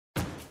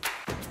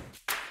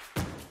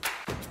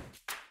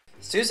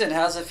Susan,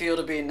 how's it feel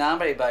to be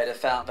nominated by the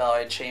Fountain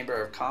Valley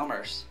Chamber of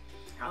Commerce?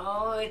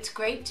 Oh, it's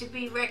great to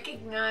be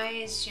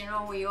recognized. You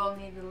know, we all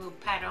need a little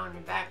pat on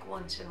the back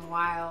once in a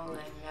while,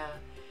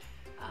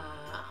 and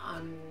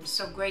I'm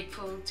so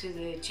grateful to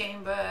the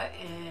chamber,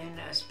 and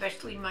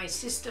especially my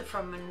sister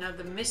from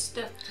another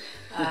mister,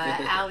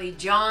 Allie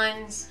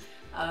Johns.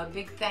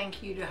 Big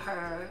thank you to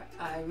her.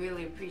 I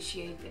really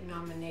appreciate the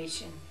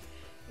nomination,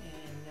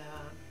 and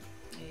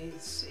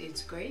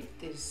it's great.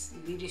 This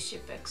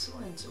Leadership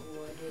Excellence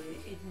Award,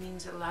 it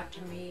means a lot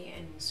to me,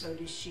 and so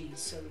does she.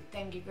 So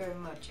thank you very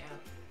much, Al.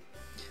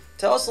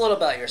 Tell us a little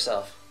about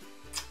yourself.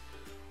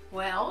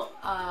 Well,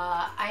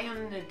 I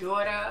am the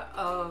daughter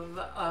of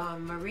a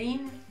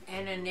Marine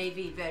and a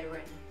Navy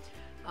veteran.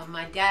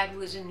 My dad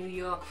was a New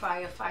York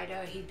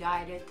firefighter. He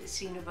died at the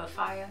scene of a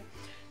fire.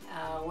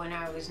 When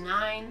I was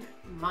 9,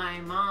 my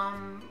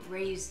mom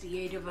raised the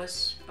 8 of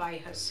us by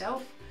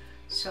herself.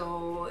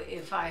 So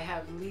if I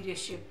have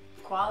leadership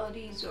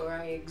qualities or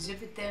I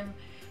exhibit them,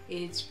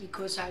 it's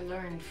because I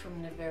learned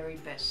from the very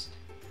best.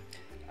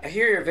 I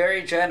hear you're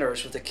very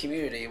generous with the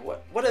community.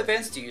 What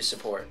events do you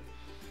support?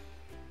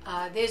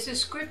 There's a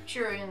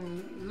scripture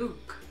in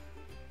Luke,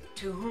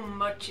 to whom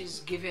much is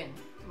given,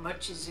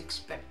 much is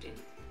expected,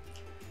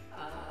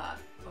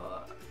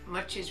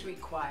 much is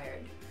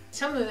required.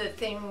 Some of the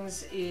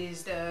things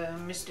is the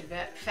Mr.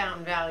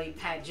 Fountain Valley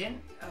pageant.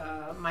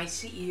 My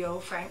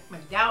CEO, Frank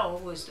McDowell,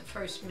 was the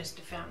first Mr.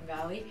 Fountain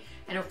Valley.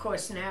 And of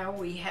course now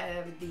we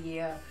have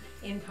the,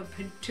 in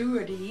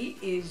perpetuity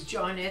is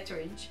John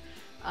Etheridge.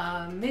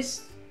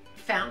 Miss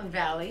Fountain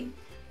Valley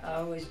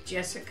was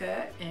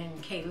Jessica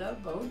and Kayla,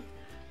 both.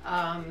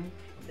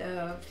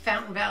 The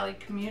Fountain Valley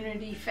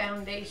Community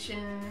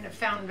Foundation, the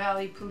Fountain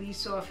Valley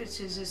Police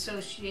Officers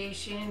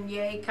Association,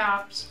 Yay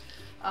Cops,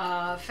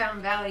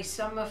 Fountain Valley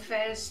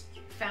Summerfest,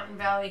 Fountain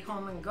Valley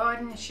Home and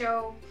Garden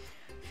Show,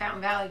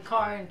 Fountain Valley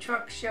Car and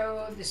Truck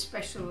Show, the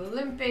Special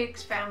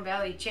Olympics, Fountain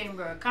Valley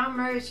Chamber of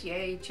Commerce,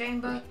 Yay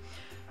Chamber,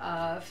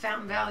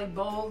 Fountain Valley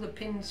Bowl, the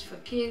Pins for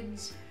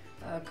Kids,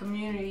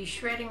 community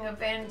shredding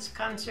events,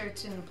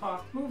 concerts in the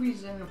park,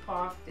 movies in the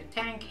park, the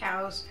Tank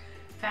House,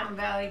 Fountain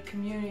Valley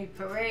Community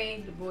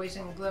Parade, the Boys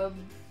and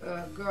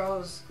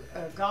Girls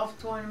Golf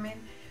Tournament,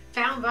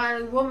 Fountain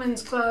Valley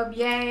Women's Club,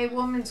 Yay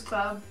Women's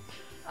Club.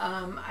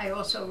 I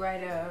also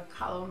write a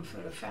column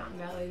for the Fountain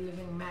Valley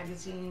Living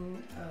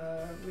Magazine,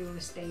 real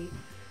estate.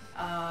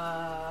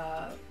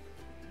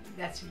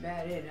 That's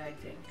about it, I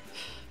think.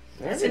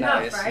 That's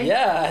enough, nice. Right?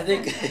 Yeah, I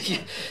think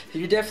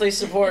you definitely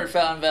support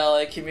Fountain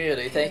Valley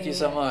community. Thank you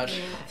so much.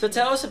 Yeah. So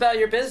tell us about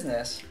your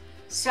business.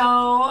 So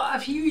a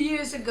few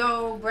years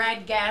ago,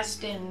 Brad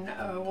Gaston,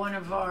 one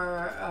of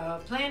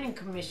our planning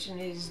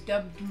commissioners,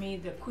 dubbed me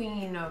the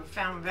queen of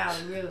Fountain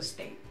Valley real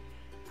estate.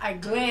 I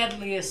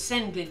gladly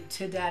ascended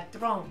to that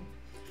throne,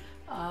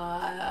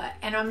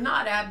 and I'm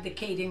not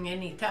abdicating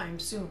anytime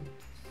soon.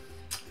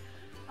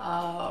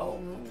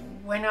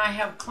 When I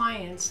have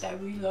clients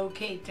that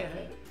relocate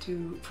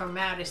from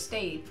out of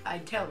state, I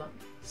tell them,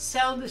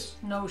 sell the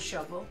snow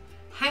shovel,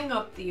 hang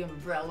up the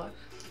umbrella,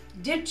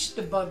 ditch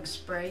the bug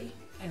spray,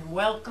 and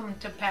welcome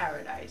to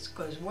paradise,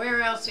 because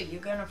where else are you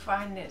going to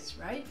find this,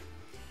 right?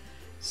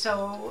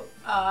 So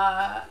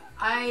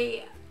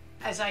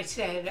as I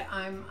said,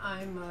 I'm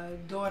a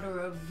daughter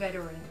of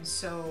veterans,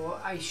 so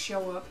I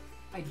show up,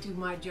 I do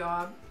my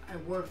job, I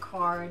work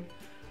hard,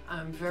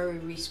 I'm very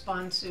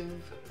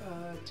responsive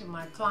to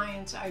my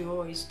clients. I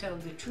always tell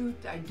the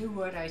truth, I do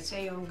what I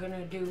say I'm going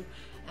to do,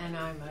 and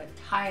I'm a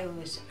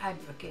tireless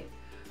advocate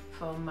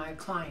for my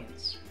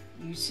clients.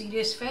 You see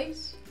this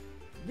face?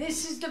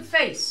 This is the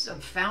face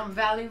of Fountain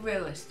Valley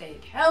Real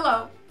Estate.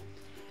 Hello!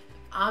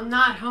 I'm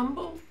not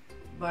humble,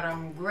 but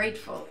I'm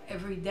grateful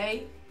every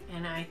day,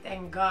 and I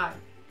thank God.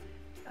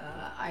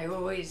 I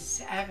always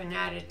have an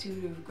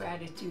attitude of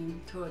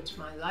gratitude towards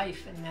my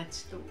life, and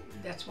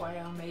that's why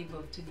I'm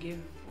able to give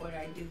what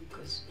I do,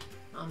 because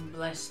I'm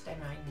blessed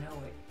and I know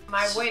it.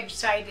 My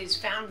website is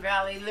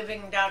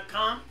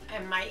fountainvalleyliving.com,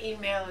 and my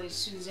email is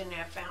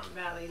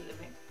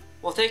susan@fountainvalleyliving.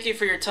 Well, thank you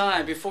for your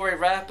time. Before we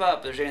wrap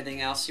up, is there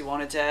anything else you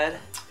wanted to add?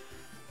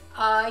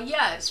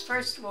 Yes,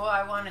 first of all,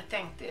 I want to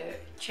thank the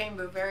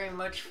Chamber very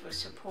much for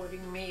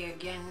supporting me.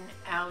 Again,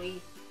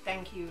 Allie,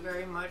 thank you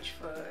very much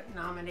for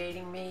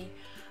nominating me.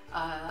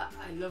 I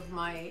love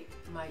my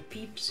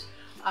peeps.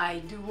 I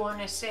do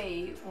want to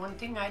say one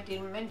thing I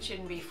didn't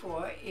mention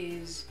before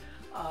is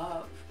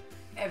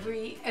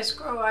every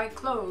escrow I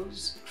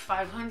close,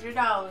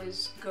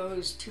 $500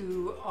 goes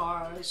to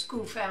our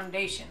school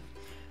foundation,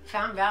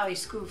 Fountain Valley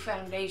School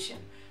Foundation.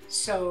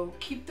 So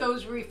keep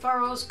those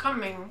referrals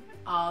coming.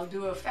 I'll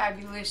do a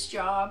fabulous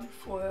job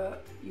for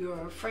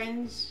your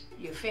friends,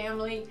 your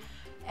family,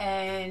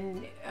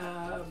 and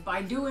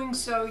by doing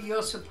so,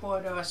 you'll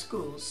support our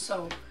schools.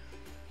 So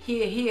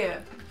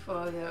here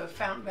for the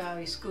Fountain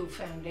Valley School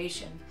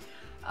Foundation.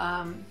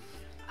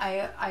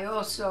 I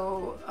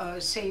also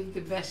saved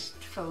the best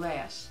for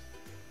last.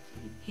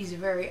 He's a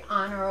very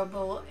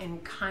honorable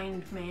and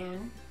kind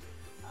man.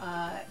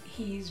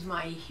 He's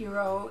my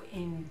hero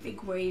in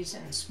big ways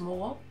and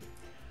small.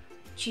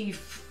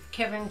 Chief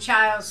Kevin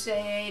Child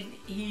said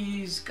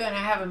he's going to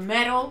have a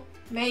medal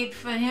made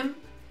for him.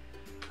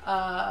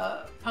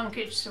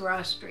 Pankaj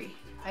Saurastri,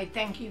 I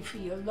thank you for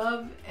your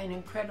love and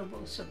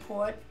incredible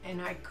support,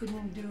 and I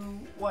couldn't do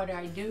what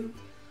I do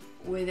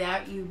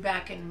without you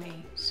backing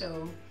me.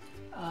 So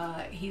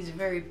he's a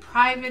very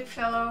private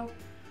fellow,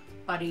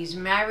 but he's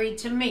married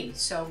to me,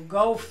 so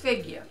go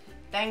figure.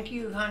 Thank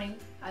you, honey.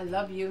 I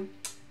love you.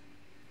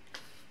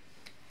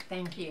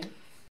 Thank you.